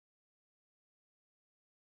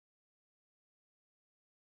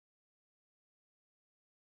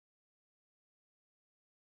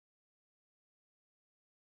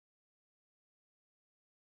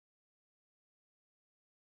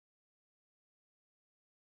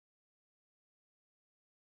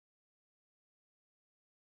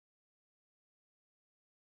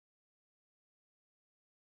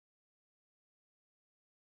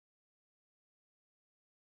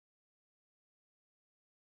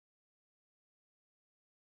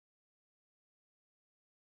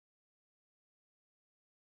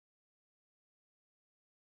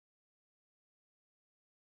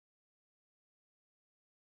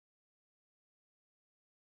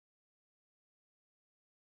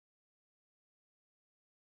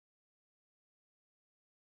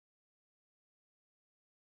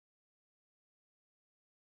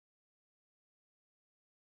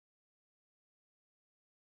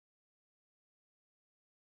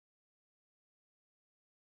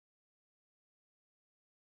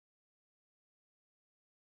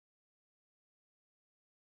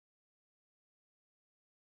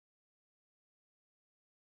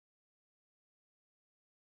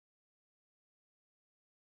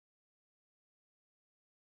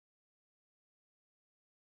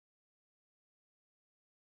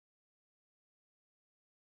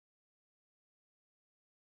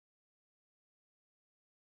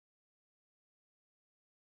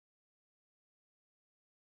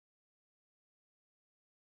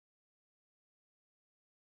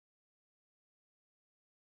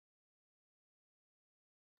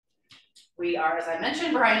We are, as I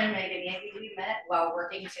mentioned, Brian and Megan Yankee. We met while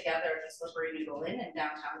working together at the Slippery Noodle Inn in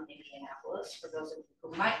downtown Indianapolis. For those of you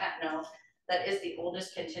who might not know, that is the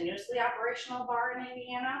oldest continuously operational bar in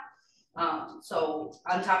Indiana. So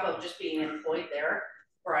on top of just being employed there,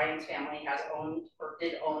 Brian's family has owned or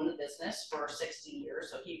did own the business for 60 years.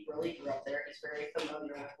 So he really grew up there. He's very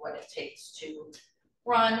familiar with what it takes to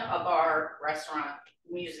run a bar, restaurant,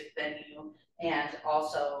 music venue, and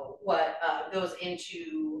also what goes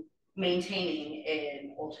into maintaining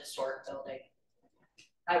an old historic building.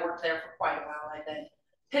 I worked there for quite a while. I then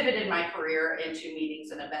pivoted my career into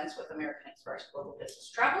meetings and events with American Express Global Business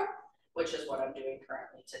Travel, which is what I'm doing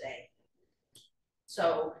currently today.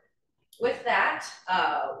 So with that,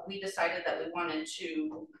 we decided that we wanted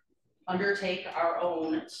to undertake our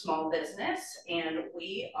own small business, and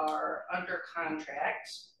we are under contract.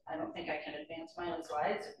 I don't think I can advance my own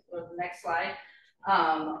slides. Go to the next slide.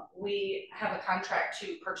 We have a contract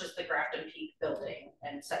to purchase the Grafton Peak building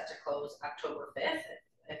and set to close October 5th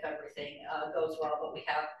if everything goes well, but we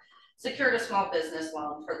have secured a small business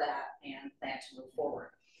loan for that and plan to move forward.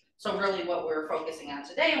 So really what we're focusing on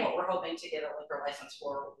today and what we're hoping to get a liquor license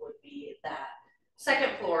for would be that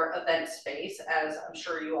second floor event space. As I'm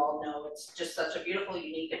sure you all know, it's just such a beautiful,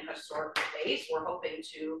 unique, and historic space. We're hoping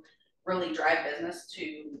to really drive business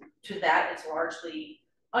to that. It's largely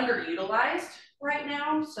underutilized right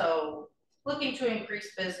now, so looking to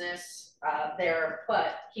increase business there,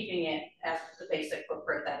 but keeping it as the basic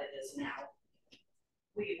footprint that it is now.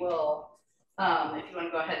 We will, if you want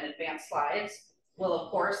to go ahead and advance slides, we'll of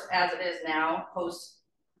course, as it is now, host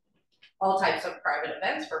all types of private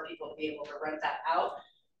events for people to be able to rent that out.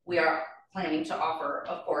 We are planning to offer,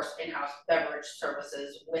 of course, in-house beverage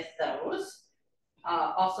services with those.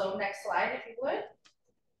 Also, next slide, if you would.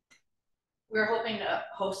 We're hoping to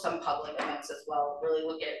host some public events as well, really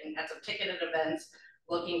look at some ticketed events,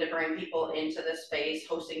 looking to bring people into the space,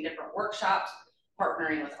 hosting different workshops,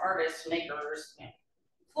 partnering with artists, makers,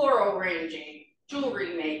 floral arranging,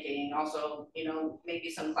 jewelry making, also, maybe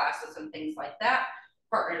some classes and things like that,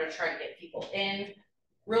 partner to try to get people in,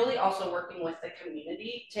 really also working with the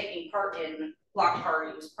community, taking part in block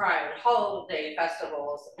parties, pride, holiday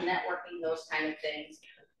festivals, networking, those kind of things.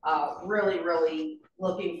 Really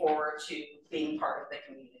looking forward to being part of the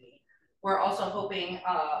community. We're also hoping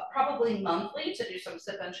probably monthly to do some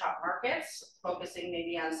sip and shop markets, focusing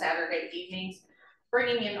maybe on Saturday evenings,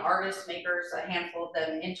 bringing in artists, makers, a handful of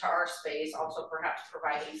them into our space, also perhaps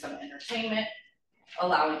providing some entertainment,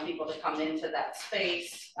 allowing people to come into that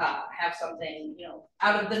space, have something,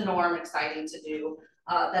 out of the norm, exciting to do,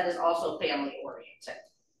 that is also family oriented.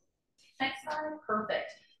 Next slide,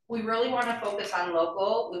 perfect. We really want to focus on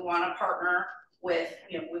local. We want to partner with,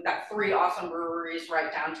 we've got 3 awesome breweries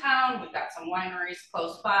right downtown. We've got some wineries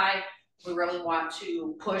close by. We really want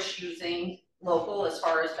to push using local as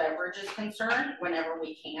far as beverage is concerned whenever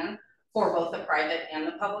we can for both the private and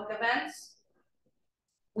the public events.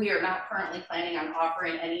 We are not currently planning on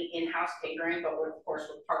offering any in-house catering, but we of course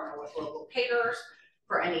would partner with local caterers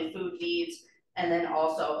for any food needs. And then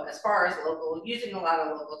also, as far as local, using a lot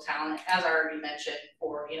of local talent, as I already mentioned,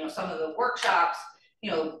 for some of the workshops,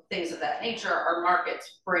 things of that nature, our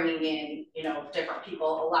markets bringing in, different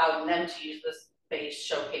people, allowing them to use this space,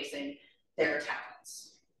 showcasing their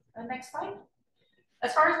talents. Next slide.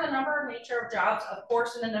 As far as the number and nature of jobs, of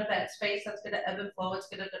course, in an event space, that's going to ebb and flow. It's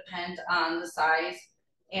going to depend on the size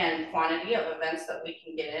and quantity of events that we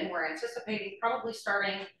can get in. We're anticipating probably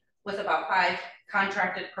starting with about 5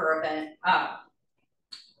 contracted per event,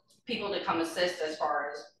 people to come assist as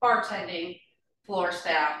far as bartending, floor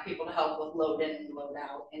staff, people to help with load in and load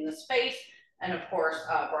out in the space. And of course,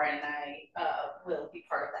 Brian and I will be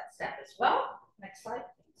part of that staff as well. Next slide,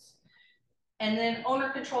 please. And then owner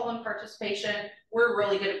control and participation. We're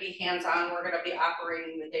really going to be hands-on. We're going to be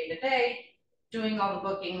operating the day-to-day, doing all the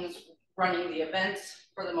bookings, running the events.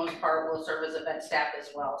 For the most part, we'll serve as event staff as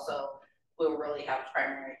well. So we'll really have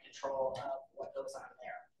primary control of what goes on there.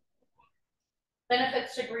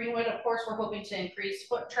 Benefits to Greenwood, of course, we're hoping to increase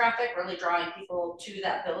foot traffic, really drawing people to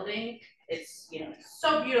that building. It's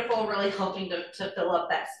so beautiful, really hoping to fill up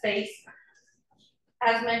that space.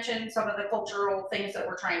 As mentioned, some of the cultural things that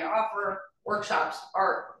we're trying to offer, workshops,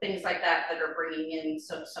 art, things like that are bringing in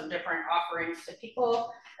some different offerings to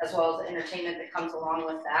people, as well as the entertainment that comes along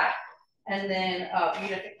with that. And then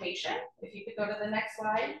beautification, if you could go to the next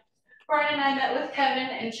slide. Brian and I met with Kevin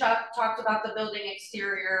and Chuck, talked about the building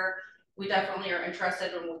exterior. We definitely are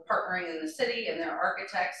interested in partnering in the city and their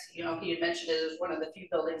architects. He had mentioned it as one of the few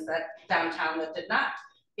buildings that downtown that did not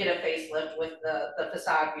get a facelift with the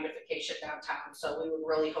facade beautification downtown. So we would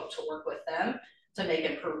really hope to work with them to make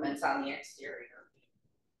improvements on the exterior.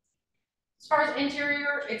 As far as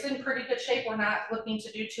interior, it's in pretty good shape. We're not looking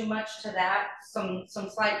to do too much to that. Some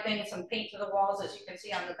slight things, some paint to the walls, as you can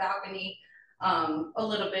see on the balcony. A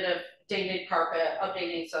little bit of dated carpet,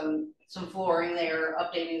 updating some flooring there,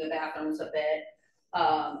 updating the bathrooms a bit.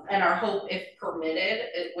 And our hope, if permitted,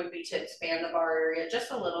 it would be to expand the bar area just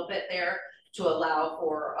a little bit there to allow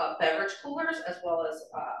for beverage coolers, as well as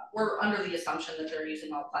we're under the assumption that they're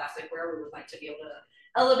using all plasticware. We would like to be able to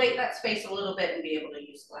elevate that space a little bit and be able to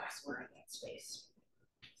use glassware in that space.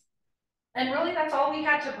 And really, that's all we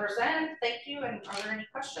had to present. Thank you. And are there any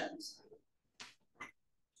questions?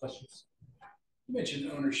 Questions? You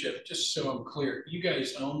mentioned ownership. Just so I'm clear, you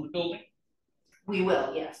guys own the building? We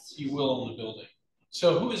will, yes. You will own the building.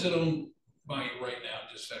 So who is it owned by right now?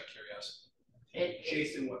 Just out of curiosity.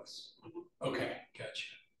 Jason Woods. Okay, gotcha.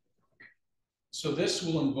 So this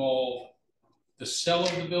will involve the sale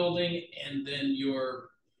of the building and then your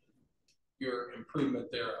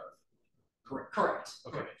improvement thereof. Correct. Correct.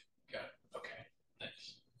 Okay. Got it. Okay.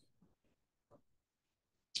 Thanks.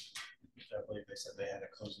 I believe they said they had a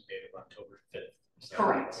closing date of October 5th.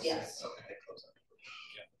 Correct. Yes. Okay. They close October.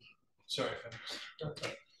 Yeah. Sorry if I missed.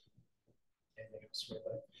 Okay. Anything else with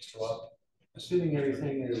that, Mr. Wild? Assuming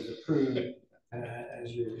everything is approved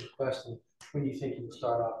as you're requesting, when do you think you will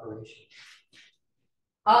start operation?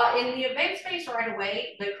 In the event space right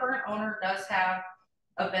away, the current owner does have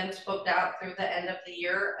events booked out through the end of the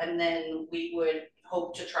year, and then we would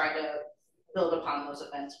hope to try to build upon those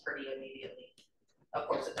events pretty immediately. Of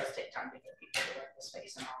course, it does take time to get people to rent the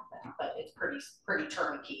space and all of that, but it's pretty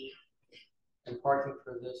turnkey. And parking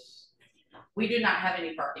for this? We do not have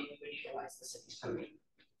any parking. We would utilize the city's parking.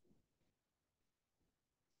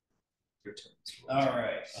 Your turn. All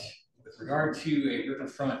right. With regard to a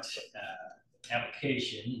riverfront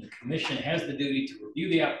application, the commission has the duty to review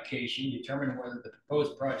the application, determine whether the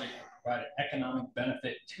proposed project will provide an economic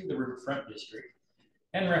benefit to the riverfront district,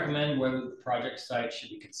 and recommend whether the project site should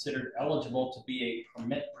be considered eligible to be a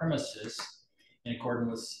permit premises in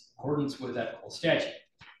accordance with applicable statute.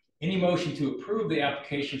 Any motion to approve the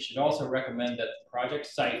application should also recommend that the project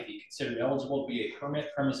site be considered eligible to be a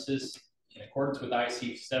permit premises in accordance with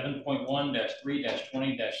IC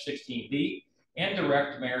 7.1-3-20-16B, and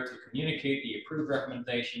direct the mayor to communicate the approved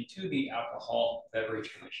recommendation to the Alcohol Beverage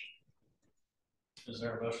Commission. Is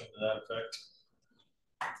there a motion to that effect?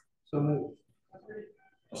 So moved.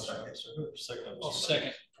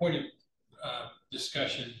 Second point of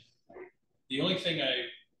discussion. The only thing I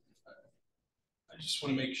just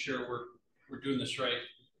want to make sure we're doing this right.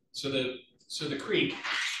 So the creek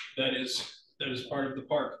that is part of the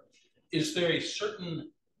park, is there a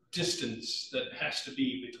certain distance that has to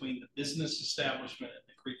be between the business establishment and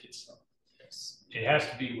the creek itself? Yes, it has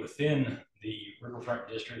to be within the riverfront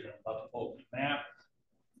district. I'm about to pull up the map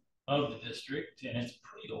of the district, and it's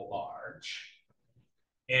pretty large.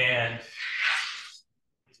 And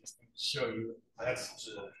show you that's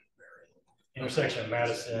the intersection of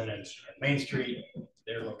Madison and Main Street.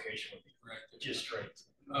 Their location would be just straight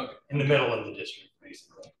in the middle of the district,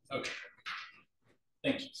 basically. Okay.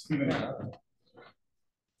 Thank you.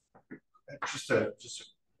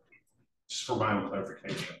 Just for my own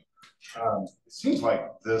clarification, it seems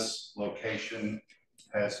like this location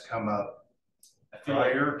has come up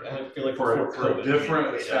prior for a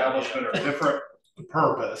different establishment or different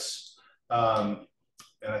purpose, and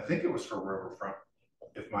I think it was for Riverfront,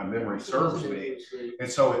 if my memory serves me. And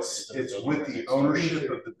so it's with the ownership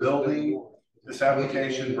of the building, this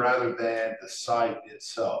application, rather than the site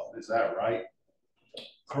itself. Is that right?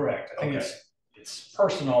 Correct. I think it's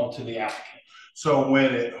personal to the applicant. So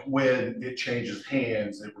when it changes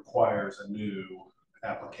hands, it requires a new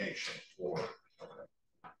application for.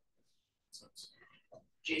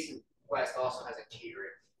 Jason West also has a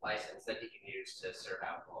catering license that he can use to serve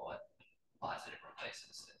alcohol at lots of different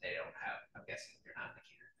places that they don't have. I'm guessing you're not in the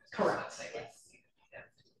catering business. Correct. Yeah.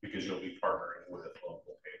 Because you'll be partnering with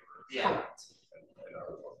local caterers. Yeah. And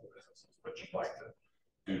other local businesses, but you'd like to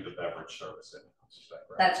do the beverage service in.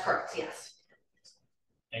 That's correct. Yes.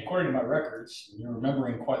 And according to my records, you're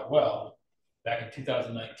remembering quite well, back in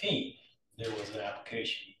 2019, there was an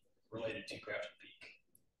application related to Craft and Peak.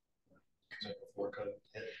 Before COVID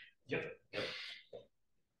hit. Yep.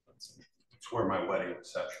 It's where my wedding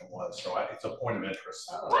reception was, so it's a point of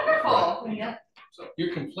interest. Wonderful. Right. Yeah. So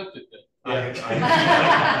you're conflicted then.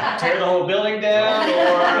 Yeah. Tear the whole building down,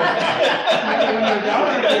 or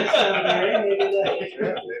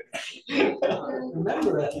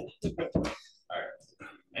Remember it. All right.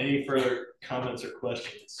 Any further comments or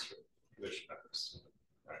questions from commission members?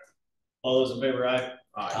 All right. All those in favor, aye.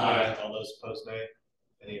 Aye. All those opposed, nay.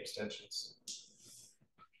 Any abstentions?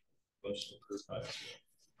 Motion approved by 0.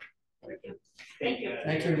 Thank you. Thank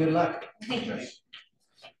you and good luck.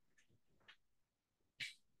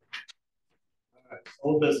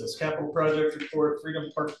 Old business, capital project report, Freedom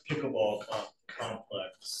Park Pickleball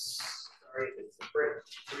Complex. Sorry, it's a briefer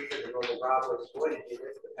than normal. Rob was going to do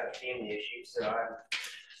this, but had a family issue, so I'm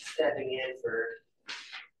stepping in for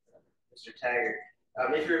Mr. Taggart.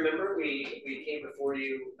 If you remember, we came before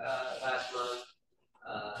you last month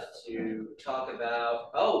to talk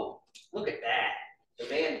about. Oh, look at that! The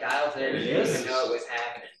man dialed there. He didn't even know it was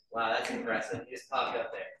happening. Wow, that's impressive. He just popped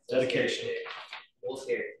up there. Dedication. A little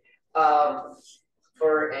scared.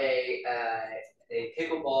 For a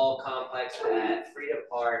pickleball complex at Freedom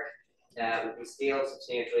Park that would be scaled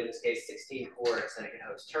substantially, in this case 16 courts, and it can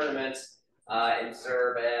host tournaments and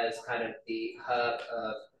serve as kind of the hub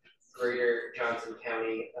of greater Johnson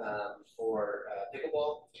County for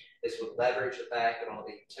pickleball. This would leverage the fact that all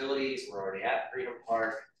the utilities were already at Freedom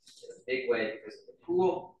Park in a big way because of the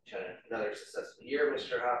pool, which had another successful year,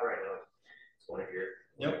 Mr. Hopper. I know it's one of your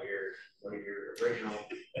original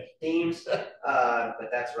themes, but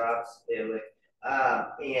that's Rob's bailiwick.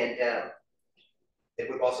 It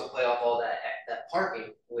would also play off all that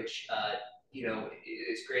parking, which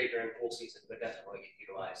is great during pool season, but doesn't really get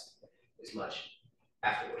utilized as much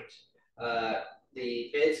afterwards. The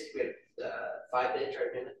bids, we had 5 bids,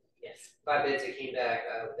 right, Amanda? Yes, 5 bids that came back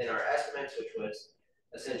within our estimates, which was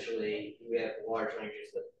essentially we have large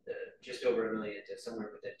ranges of just over $1 million to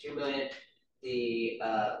somewhere within $2 million. The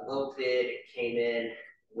low bid came in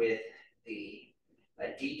with the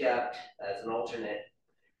deduct as an alternate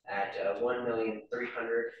at $1,374,757,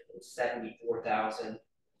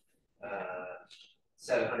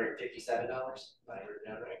 if I heard it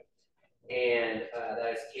down right. And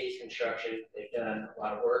that is Case Construction. They've done a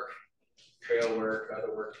lot of work, trail work,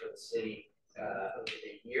 other work for the city over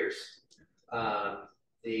the years.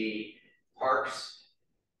 The parks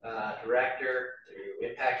director, through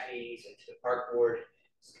impact fees and to the park board,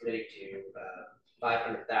 is committed to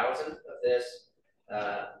 $500,000 of this,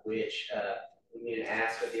 which we need an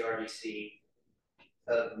ask of the RDC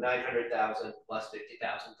of $900,000 plus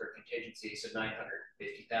 $50,000 for contingency, so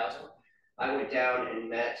 $950,000. I went down and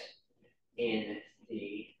met in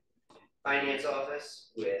the finance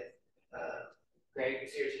office with Greg,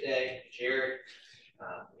 who's here today, Jared.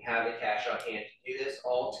 We have the cash on hand to do this.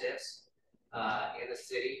 All TIFs in the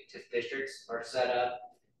city, TIF districts are set up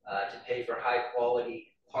to pay for high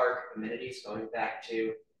quality park amenities, going back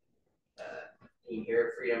to being here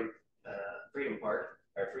at Freedom Park,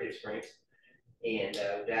 or Freedom Springs. And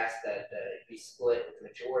we've asked that it be split with the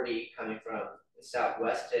majority coming from the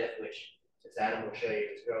Southwest TIF, which, as Adam will show you,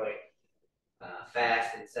 is growing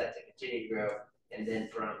fast and set to continue to grow. And then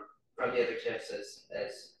from the other TIFs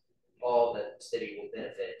as all the city will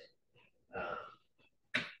benefit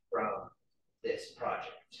from this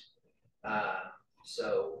project.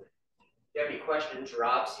 So if you have any questions,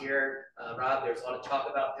 Rob's here. Rob, there's a lot of talk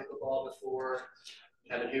about pickleball before.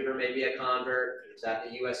 Kevin Hoover may be a convert. He was at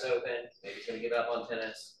the US Open. Maybe he's going to give up on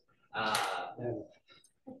tennis.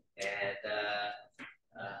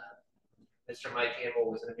 Mr. Mike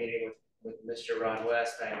Campbell was in a meeting with Mr. Ron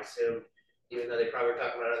West, I assume, even though they probably were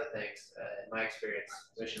talking about other things. In my experience,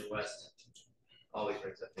 Mission West always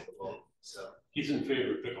brings up pickleball. So he's in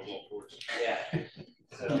favor of pickleball courts. Yeah.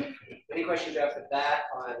 So any questions after that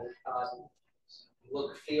on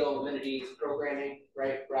look, feel, amenities, programming,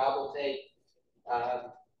 right? Rob will take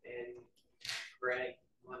and Greg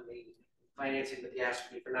on the financing, but the ask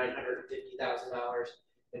would be for $950,000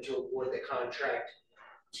 and to award the contract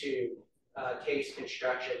to Case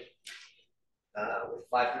Construction with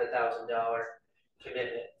 $500,000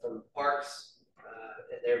 commitment from parks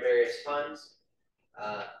and their various funds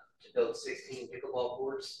to build 16 pickleball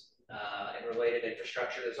courts and related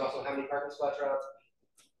infrastructure. There's also how many parking spots, Rob?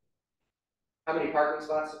 How many parking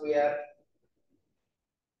spots do we have?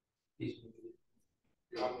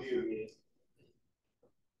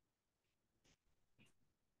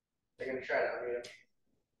 They're going to try to unmute.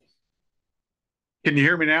 Can you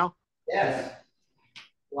hear me now? Yes.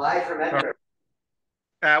 Live from Metro.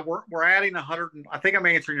 We're adding 100. I think I'm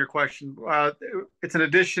answering your question. It's an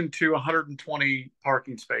addition to 120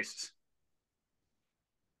 parking spaces.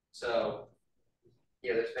 So,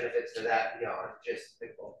 there's benefits to that beyond just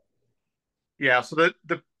pickleball. Yeah. So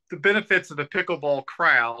the benefits of the pickleball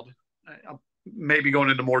crowd, maybe going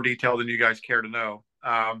into more detail than you guys care to know.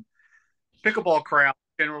 Pickleball crowd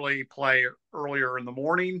generally play earlier in the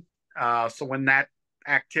morning. So when that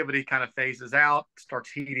activity kind of phases out,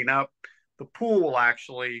 starts heating up, the pool will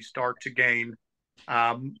actually start to gain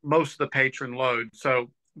most of the patron load.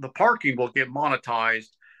 So the parking will get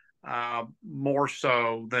monetized more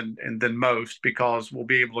so than most, because we'll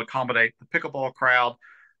be able to accommodate the pickleball crowd.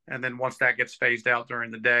 And then once that gets phased out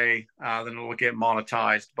during the day, then it'll get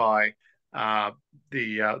monetized by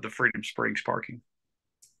the Freedom Springs parking.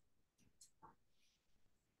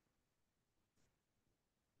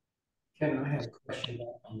 Kevin, I have a question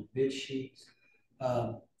on the bid sheets.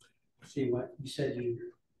 See, what you said, you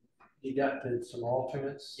deducted some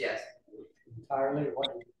alternates. Yes. Entirely, or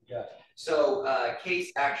what did you deduct? So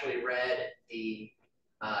Case actually read the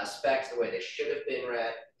specs the way they should have been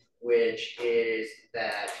read, which is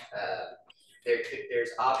that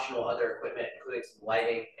there's optional other equipment, including some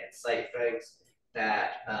lighting and site things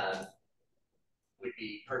that would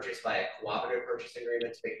be purchased by a cooperative purchase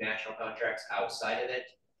agreement to make national contracts outside of it.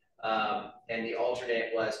 And the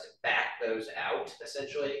alternate was to back those out,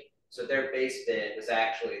 essentially. So their base bid was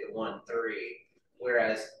actually the 1.3,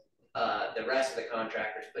 whereas the rest of the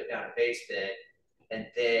contractors put down a base bid and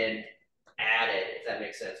then added, if that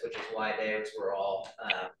makes sense, which is why those were all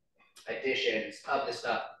additions of the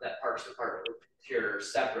stuff that Parks Department would procure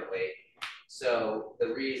separately. So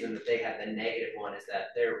the reason that they had the negative one is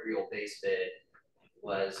that their real base bid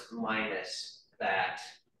was minus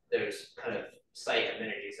those kind of site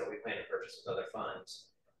amenities that we plan to purchase with other funds.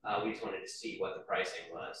 We just wanted to see what the pricing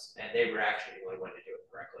was, and they were actually the only one to do it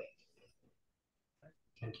correctly.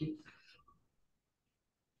 Thank you.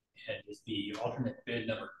 And is the alternate bid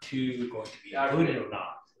number 2 going to be included or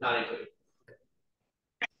not? Not included.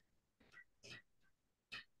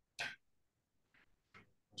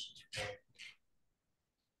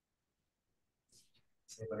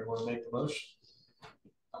 Does anybody want to make the motion?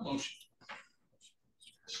 A motion.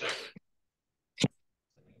 Second.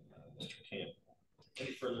 Mr. Campbell.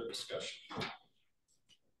 Any further discussion?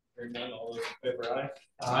 Hearing none, all those in favor, aye.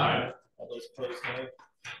 Aye. All those opposed, nay.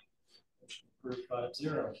 Motion approved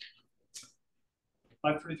 5-0.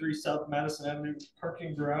 543 South Madison Avenue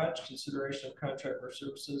Parking Garage, consideration of contract for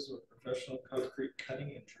services with Professional Concrete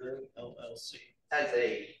Cutting and Drilling LLC. As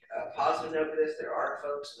a positive note for this, there are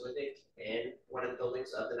folks living in one of the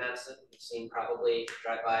buildings of the Madison. You've seen probably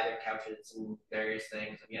drive by their couches and various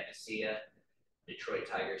things. I've yet to see a Detroit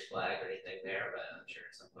Tigers flag or anything there, but I'm sure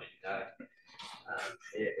at some point you got it.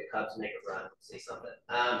 If the Cubs make a run, we'll see something.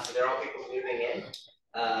 So there are people moving in.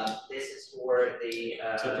 This is for the.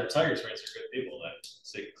 So if their Tigers fans are good people, then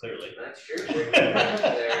say clearly. That's true.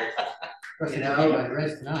 They're, You know, by the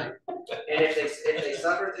rest tonight. and if they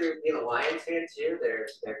suffer through being a Lions fan too, they're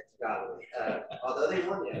godly. Although they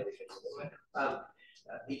won the other weekend,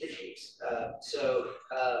 beat the Chiefs. So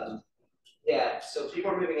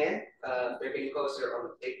people are moving in. They're getting closer on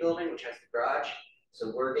the big building, which has the garage. So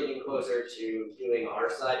we're getting closer to doing our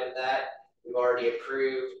side of that. We've already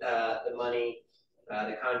approved the money,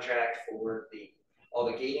 the contract for all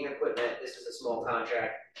the gating equipment. This is a small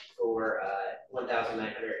contract for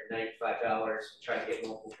 $1,995. Trying to get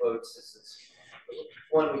multiple quotes. This is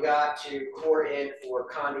one we got to core in for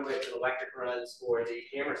conduits and electric runs for the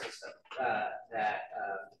camera system that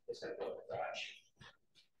is going to go in the garage.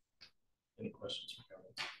 Any questions or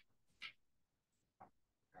comments?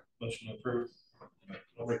 Motion approved.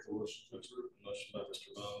 I'll make the motion to approve. Motion by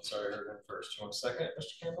Mr. Bone. Sorry, I heard him first. You want a second,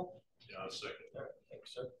 Mr. Campbell? Yeah, a second. All right, thank you,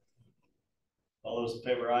 sir. All those in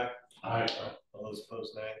favor, aye. Aye. All those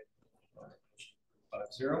opposed, nay. All right,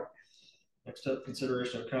 5-0. Next up,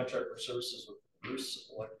 consideration of contract for services with Bruce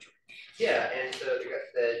Electric. Yeah, and so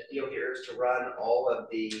the deal here is to run all of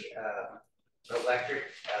the electric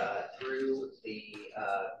through the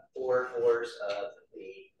 4 floors of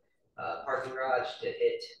the parking garage to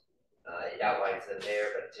hit. It outlines them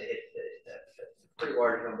there, but to hit the pretty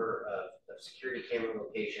large number of security camera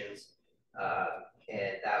locations,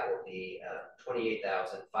 and that will be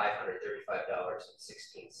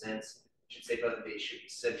 $28,535.16. Should say both of these should be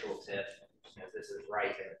central tip, as this is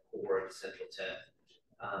right in the core of the central tip.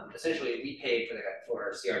 Essentially, we paid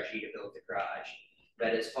for CRG to build the garage,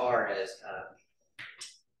 but as far as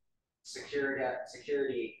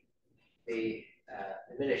security, the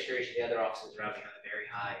administration, the other offices around me have a very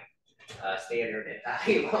high standard and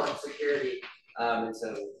value on security, and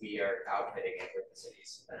so we are outfitting it with the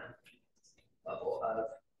city's level of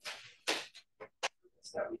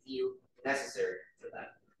that we view necessary for that.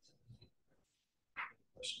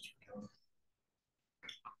 Questions for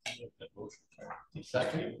Kevin?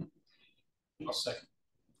 Second. I'll second.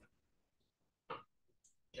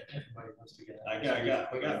 Everybody wants to get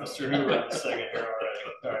We got Mr. Hoover on the second here already.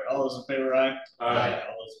 All right, all those in favor, aye. Aye.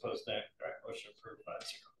 All those opposed, nay. All right, motion approved 5-0.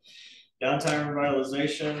 Downtown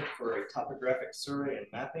revitalization for a topographic survey and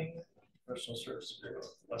mapping, professional service agreement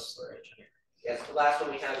with Westler Engineering. Yes, the last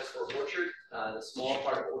one we have is for Orchard, the small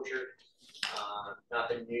part of Orchard, not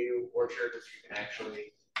the new Orchard, which you can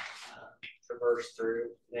actually traverse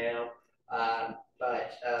through now.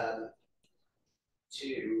 But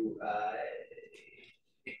to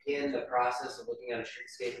begin the process of looking at a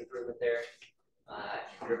streetscape improvement there, if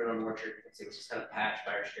you've driven on Orchard, you can see it was just kind of patched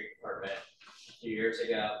by our street department a few years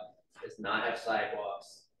ago. It does not have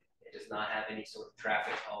sidewalks. It does not have any sort of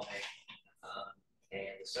traffic calming.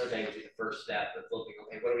 And the survey would be the first step of looking,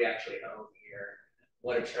 okay, what do we actually own here?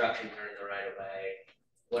 What obstructions are in the right of way?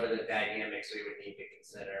 What are the dynamics we would need to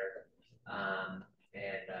consider?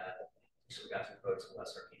 So we got some quotes and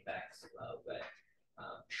lesser feedback as well. But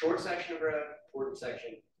short section of road, important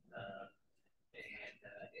section,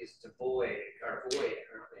 is void currently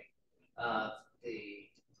of the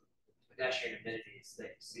pedestrian amenities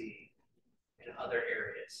that you see in other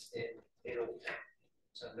areas in Old Town.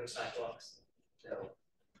 So no sidewalks. No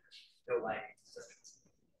lighting.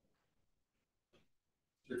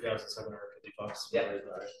 3,750 bucks. Yeah. Okay.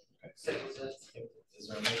 Is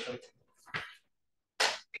there a motion?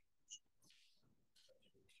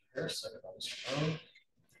 Here, second by Mr. Bone.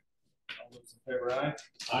 All those in favor, aye.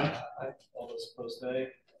 Aye. All those opposed, nay.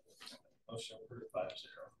 Motion approved 5-0.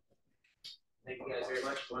 Thank you guys very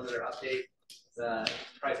much. One other update.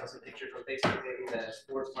 Probably saw some pictures on Facebook. Maybe the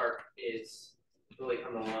sports park is really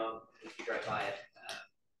coming along. If you drive by it,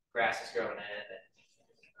 grass is growing in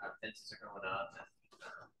and fences are going up. And,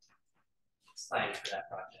 excited for that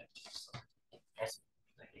project. So, awesome.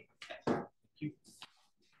 Thank you. Thank you.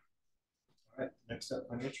 All right. Next up,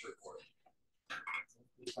 financial report.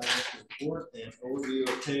 Financial report and overview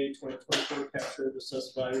of pay 2024 captured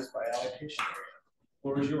assessed values by allocation area.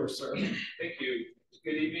 Floor is yours, sir. Thank you.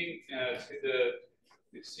 Good evening. It's good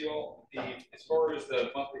to see you all. As far as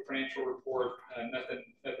the monthly financial report,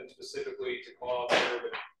 nothing specifically to call out there,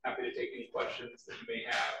 but happy to take any questions that you may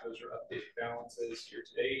have. Those are updated balances year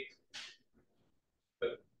to date.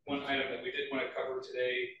 But one item that we did want to cover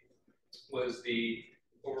today was the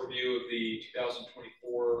overview of the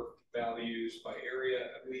 2024 values by area.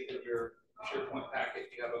 I believe in your SharePoint packet,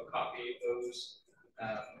 you have a copy of those.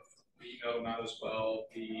 We emailed them out as well.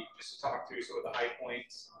 Just to talk through some of the high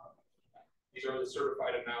points. These are the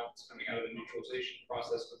certified amounts coming out of the neutralization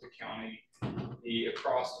process with the county.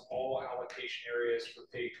 Across all allocation areas for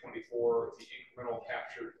pay 24, the incremental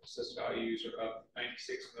captured assessed values are up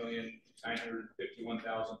 $96,951,278.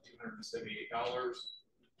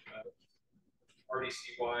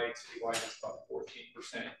 RDC-wide, citywide is about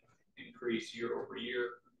 14% increase year over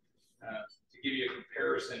year. To give you a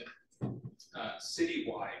comparison,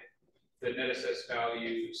 citywide, the net assessed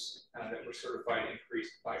values that were certified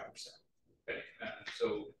increased 5%. Okay? So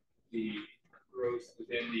the growth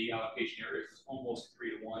within the allocation areas is almost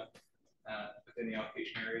 3 to 1 within the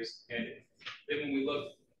allocation areas. And then when we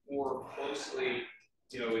look more closely,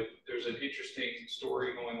 there's an interesting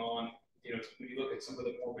story going on. When you look at some of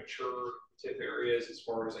the more mature tip areas, as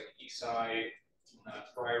far as like East Side,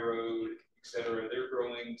 Fry Road, et cetera, they're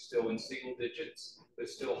growing still in single digits, but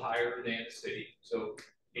still higher than the city. So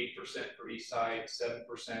 8% for East Side, 7%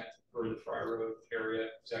 for the Fry Road area.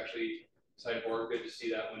 It's actually, sidebar, good to see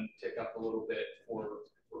that one tick up a little bit for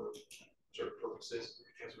sort of purposes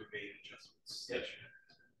because we made adjustments. Yep.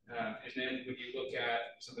 And then when you look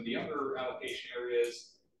at some of the other allocation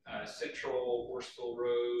areas, Central, Horseville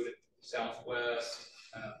Road, Southwest,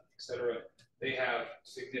 et cetera, they have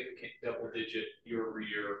significant double-digit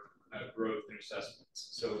year-over-year growth in assessments.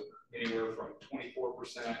 So anywhere from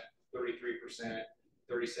 24%, 33%,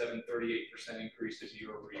 37, 38% increases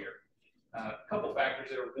year-over-year. A couple factors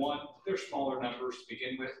there. One, they're smaller numbers to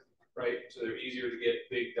begin with, right? So they're easier to get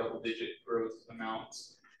big double-digit growth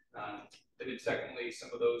amounts. And then secondly,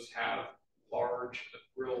 some of those have large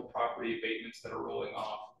real property abatements that are rolling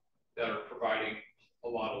off that are providing a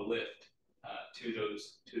lot of lift to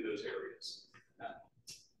those areas.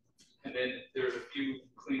 And then there's a few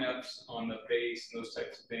cleanups on the base and those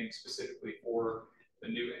types of things specifically for the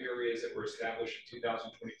new areas that were established in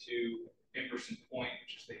 2022, Emerson Point,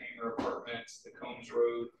 which is the Hanger Apartments, the Combs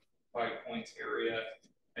Road, 5 Points area,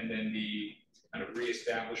 and then the kind of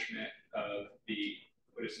reestablishment of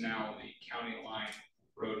what is now the County Line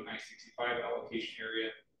Road and I-65 allocation area.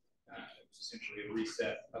 It was essentially a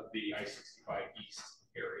reset of the I-65 East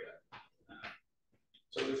area.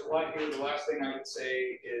 So there's a lot here. The last thing I would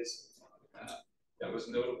say is that was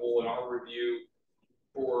notable in our review.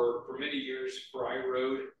 For many years, Fry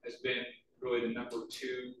Road has been really the number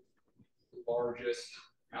 2 largest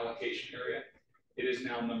allocation area. It is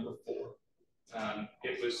now number 4.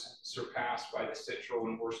 It was surpassed by the Central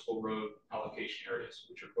and Horseville Road allocation areas,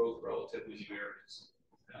 which are both relatively new areas.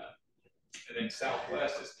 And then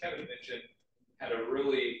Southwest, as Kevin mentioned, had a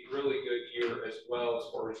really good year as well as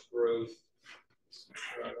far as growth.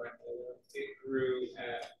 It grew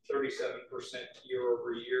at 37% year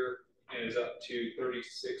over year and is up to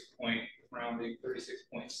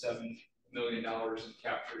 $36.7 million in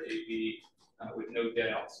captured AV with no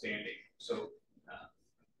debt outstanding. So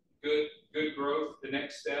good growth. The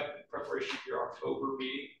next step in preparation for your October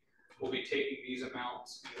meeting, we'll be taking these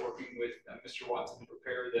amounts and working with Mr. Watson to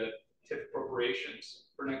prepare the TIF appropriations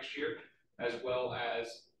for next year, as well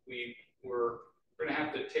as we're going to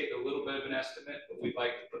have to take a little bit of an estimate, but we'd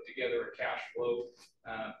like to put together a cash flow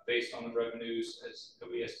based on the revenues that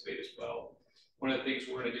we estimate as well. One of the things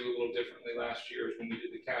we're going to do a little differently last year is when we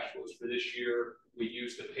did the cash flows for this year, we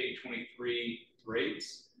used the pay 23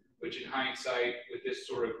 rates, which in hindsight, with this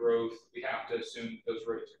sort of growth, we have to assume those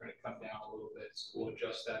rates are going to come down a little bit. So we'll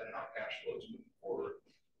adjust that in our cash flows moving forward.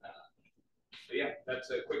 So yeah, that's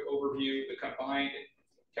a quick overview. The combined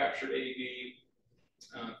captured AV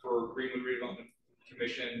for Greenwood Redevelopment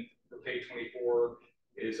Commission for pay 24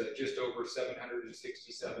 is just over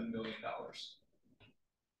 $767 million.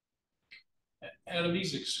 Adam,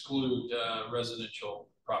 these exclude residential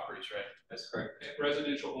properties, right? That's correct.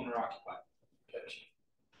 Residential owner occupied. Gotcha.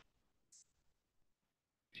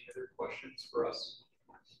 Any other questions for us?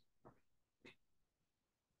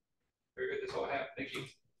 Very good. That's all I have. Thank you.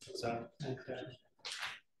 So,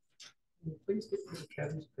 Please get rid of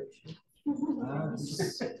Kevin's picture.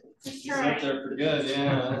 he's up there for good,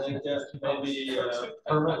 yeah. I think that may be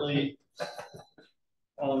permanently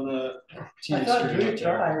on the TV I thought screen. you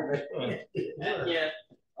tried, but Yeah.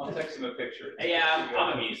 I'll text him a picture. Yeah,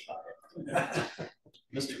 I'm amused by it.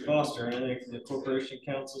 Mr. Foster, anything from the Corporation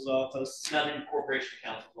Counsel's office? Nothing Corporation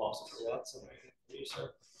Council's office. Mr. Watson, anything from you,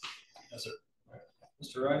 sir? No, sir. All right.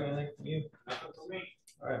 Mr. Wright, anything from you? Nothing for me.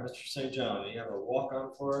 All right, Mr. St. John, you have a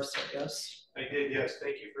walk-on for us, I guess? I did, yes.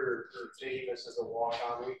 Thank you for taking this as a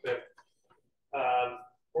walk-on. We've been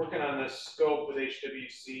working on this scope with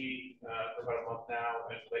HWC for about a month now,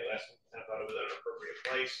 and late last month I thought it was at an appropriate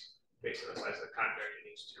place based on the size of the contract.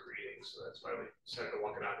 It needs 2 readings, so that's why we decided to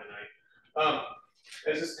walk it on tonight.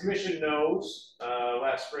 As this commission knows,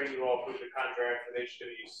 last spring you all approved a contract with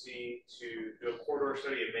HWC to do a corridor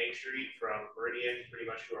study of Main Street from Meridian, pretty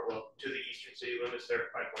much to the eastern city limits there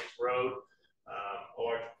at 5 Points Road. A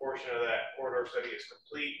large portion of that corridor study is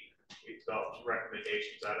complete. We developed some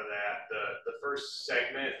recommendations out of that. The first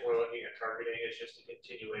segment we're looking at targeting is just a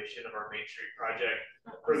continuation of our Main Street project.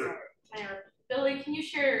 Mayor, Billy, can you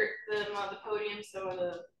share the podium so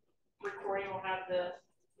the recording will have the?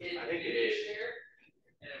 I think it is.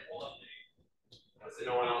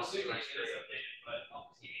 No one else is my screen. But on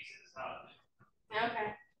the TV it's not.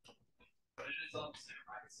 Okay. But it is on the center.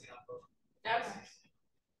 I can see on both. Okay.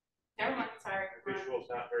 Never mind. Sorry. The visual is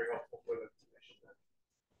not very helpful for the commission.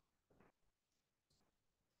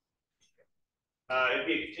 It'd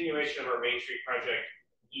be a continuation of our Main Street project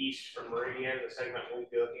east from Meridian. The segment we'll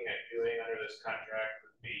be looking at doing under this contract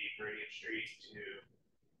would be Meridian Street to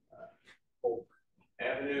Oak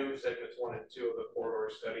Avenue, segments 1 and 2 of the corridor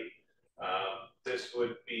study. This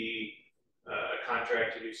would be a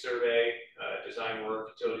contract to do survey, design work,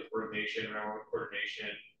 utility coordination, railroad coordination,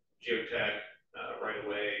 geotech,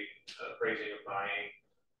 right-of-way, appraising and buying.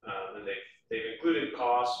 And they've included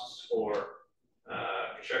costs for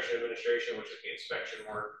construction administration, which is the inspection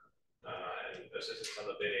work, and assistance on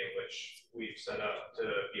the bidding, which we've set up to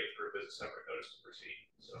be approved as a separate notice to proceed.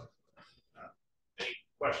 So, any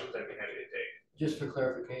questions I'd be happy to take. just for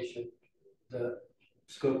clarification, the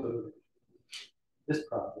scope of this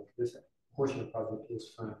project, this portion of the project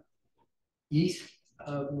is from east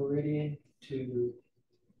of Meridian to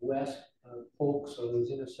west of Polk, so those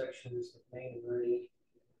intersections of Main and Meridian.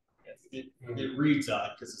 It reads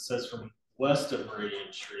odd because it says from west of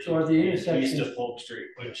Meridian Street. So are the intersections east of Polk Street,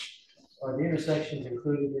 which are the intersections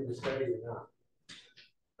included in the study or not?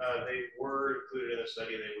 They were included in the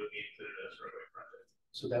study. They would be included in this roadway project.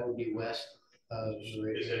 So that would be west of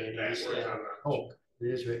Meridian. Is it backwards on the Polk? It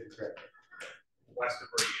is written correctly. west of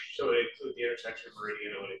Meridian? So it would include the intersection of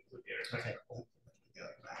Meridian. It would include the intersection. Okay. Yeah,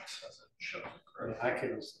 Max doesn't show it Yeah, correctly. I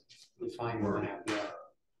can define one out. Yeah.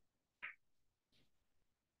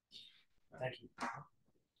 Thank you.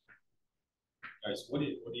 guys, what do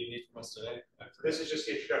you need from us today? This is just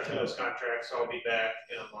the introduction of this contract, so I'll be back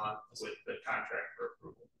in a month with the contract for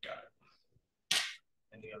approval. Got it.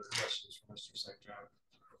 Any other questions for Mr. St. John?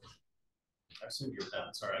 I assume you're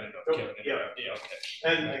done. Sorry, I didn't know if Kevin interrupted. Yeah, okay.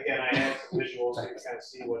 And again, I had some visuals to kind of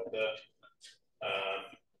see what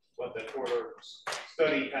the quarter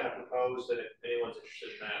study kind of proposed, and if anyone's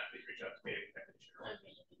interested in that, please reach out to me.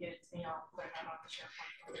 Get it to me, I'll put it on the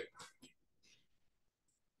SharePoint.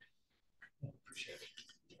 appreciate it.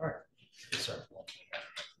 All right. Yes, sir.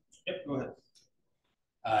 Yep, go ahead.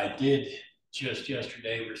 I did just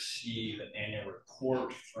yesterday receive an annual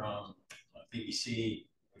report from BBC,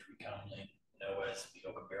 which we commonly know as the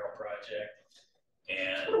Oak and Barrel Project.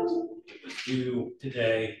 And it was due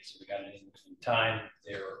today, so we got it in time.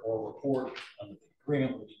 Their oral report under the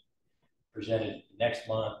agreement will be presented next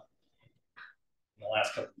month. In the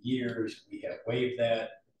last couple of years, we have waived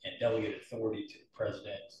that and delegated authority to the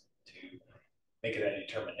president to make that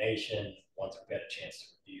determination once we've had a chance to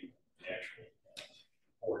review the actual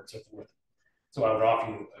report and so forth. So I would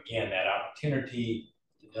offer you again that opportunity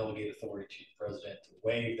to delegate authority to the president to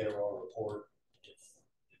waive their oral report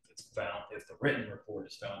if the written report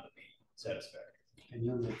is found to be satisfactory. And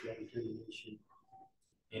you'll make that determination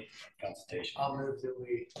in consultation. I'll move that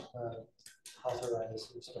we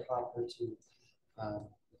authorize Mr. Hopper to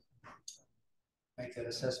make that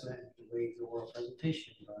assessment and waive the oral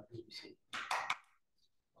presentation by BBC.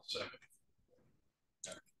 Second.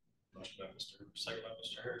 Motion by Mr. Hooper, second by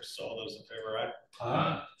Mr. Harris. All those in favor, aye?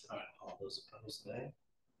 Aye. Aye. All those opposed, nay.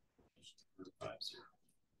 5-0.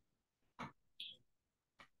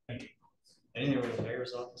 Thank you. Anything with the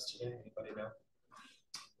mayor's office today? Anybody know?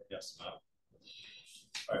 Yes, no. All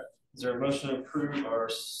right. Is there a motion to approve our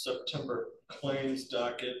September claims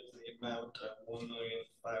docket in the amount of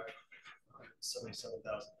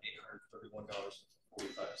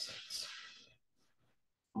 $1,577,831.45?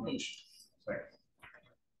 Motion. Second.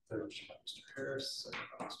 Third motion by Mr. Harris, second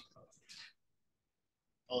by Mr. Huff.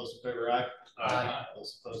 All those in favor, aye? Aye. All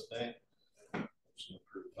those opposed, nay. Motion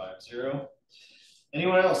approved 5-0.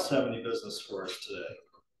 Anyone else have any business for us today?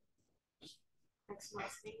 Next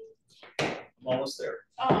month's meeting. I'm almost there.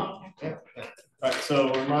 Oh, okay. Yeah. All right, so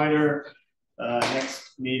reminder,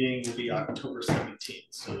 next meeting will be October 17th,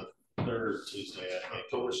 so the third Tuesday, I think.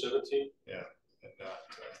 October 17th? Yeah, and not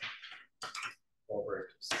fall break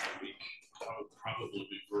this week. I would probably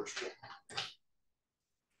be virtual.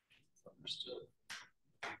 Understood.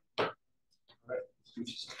 All right,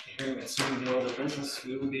 hearing and seeing no other business,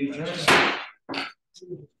 we will be adjourned.